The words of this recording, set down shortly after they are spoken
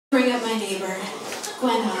Bring up my neighbor,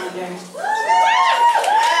 Gwen Hollander.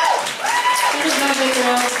 There's Broadway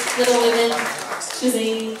girl, Little Women. She's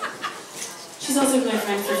 80. She's also been my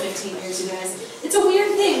friend for 15 years, you guys. It's a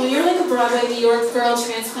weird thing. When you're like a Broadway New York girl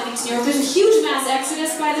transplanting to New York, there's a huge mass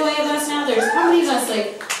exodus, by the way, of us now. There's how many of us?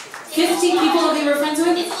 Like 50 people that we were friends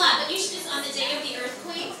with? It's a lot, but you should just, on the day of the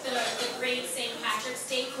earthquake, the great St. Patrick's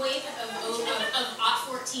Day quake of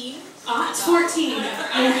 14. 14.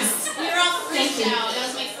 Yes. We were all freaked out. That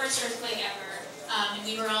was my first earthquake ever. And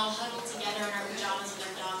we were all huddled together in our pajamas with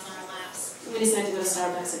our dogs on our laps. We decided to go to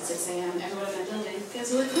Starbucks at 6 a.m. Everyone in the building,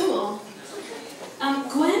 because we were cool.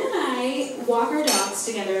 Gwen and I walk our dogs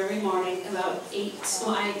together every morning about 8.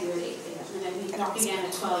 Well, I do at 8 a.m. and then we walk again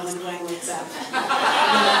at 12 when Gwen wakes up.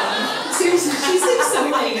 Seriously, she sleeps so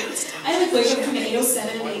late. I like wake up between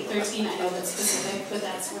 8:07 and 8:13. I know that's specific, but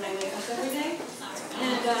that's when I wake up every day.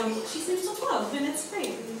 And she sleeps till 12, and it's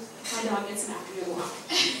great. My dog gets an afternoon walk.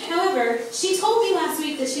 However, she told me last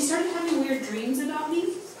week that she started having weird dreams about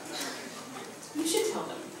me. You should tell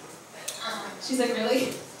them. She's like,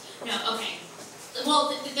 really? No, okay. Well,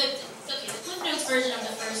 the Cliff Notes version of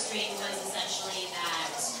the first dream was essentially that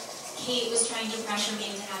Kate was trying to pressure me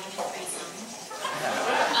into having a threesome.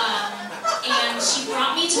 And she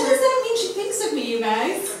brought me to What does that mean she thinks of me, you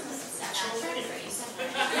guys? Sexual predator, you said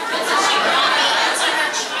that. So she brought me into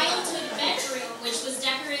her childhood bedroom, which was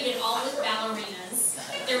decorated all with ballerinas.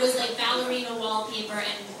 There was like ballerina wallpaper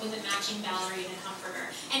and with a matching ballerina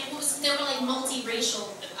comforter. And there were like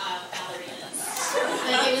multiracial ballerinas.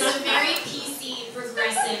 Like it was a very PC,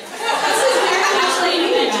 progressive. This is very much like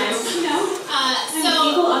you guys, you know?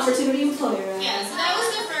 So equal opportunity employer. Right? Yeah, so that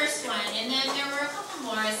was the first one, and then there were a couple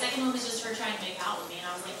more. The second one was just her trying to make out with me, and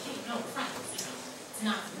I was like, hey, no, we're friends. You know, it's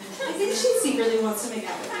not. I think she secretly wants to make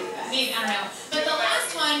out with you guys. Maybe, I don't know. But the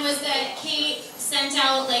last one was that Kate sent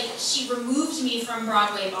out, like, she removed me from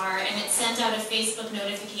Broadway Barre, and it sent out a Facebook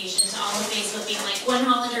notification to all of Facebook being like, Gwen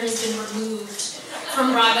Hollander has been removed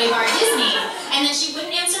from Broadway Barre Disney. And then she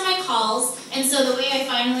wouldn't answer my calls, and so the way I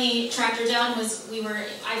finally tracked her down was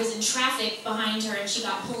I was in traffic behind her, and she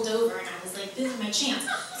got pulled over, and I was like, this is my chance.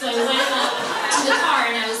 So I went up to the car,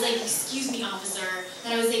 and I was like, excuse me, officer.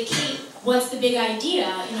 And I was like, Kate, what's the big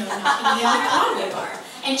idea, you know, knocking me out of Broadway Barre?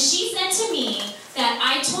 And she said to me that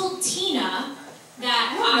I told Tina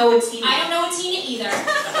that I don't know Tina either, but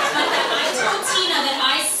that I told Tina that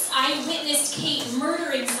I witnessed Kate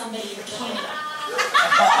murdering somebody in Canada.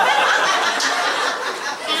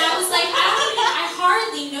 And I was like, I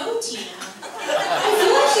hardly know Tina. I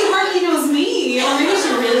feel like she hardly knows me. Or maybe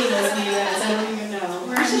she really knows me, you guys. I don't even know.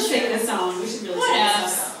 We should sing this song. We should really sing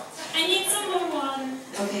this song. I need some more water.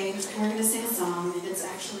 Okay, we're going to sing a song, and it's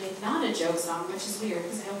actually not a joke song, which is weird,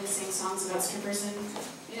 because I only sing songs about strippers and,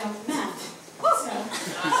 you know, math. So,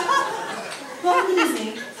 welcome to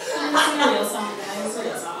Disney. I'm going to sing a real song, guys. A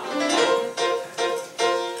real song.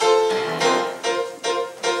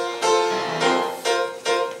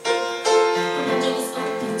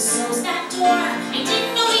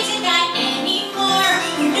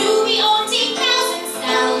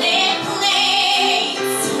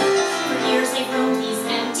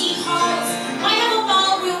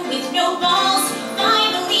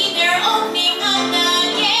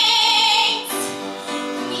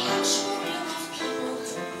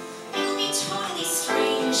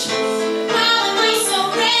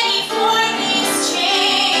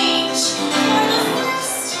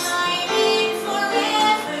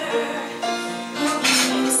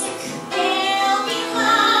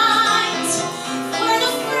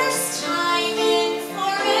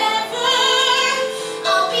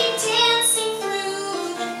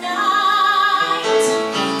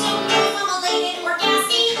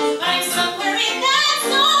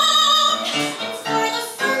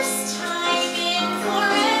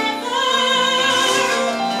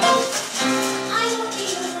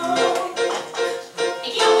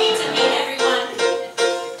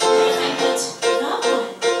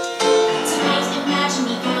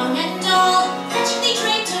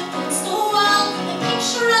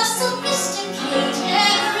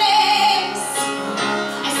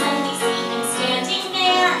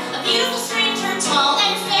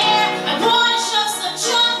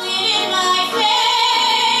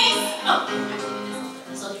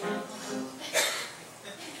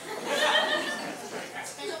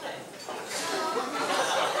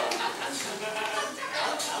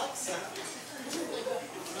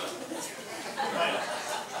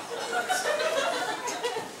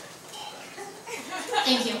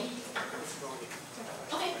 Thank you.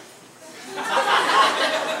 Okay.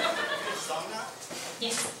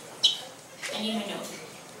 Yes. I need my note.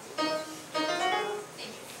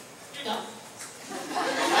 Go.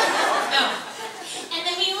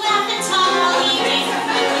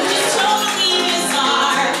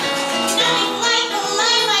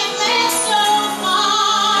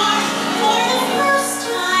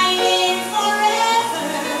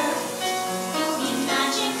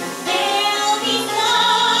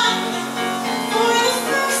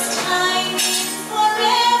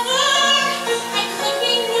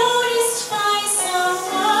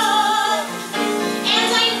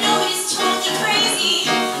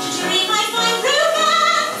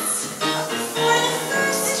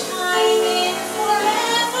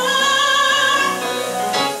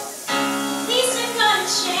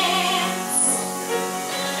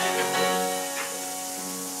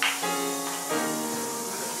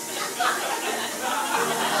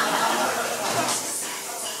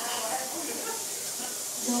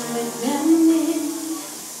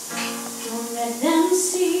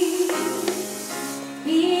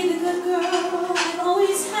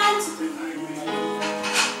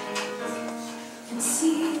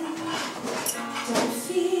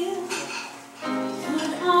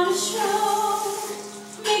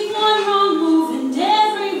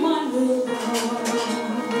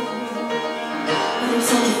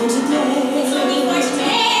 for today.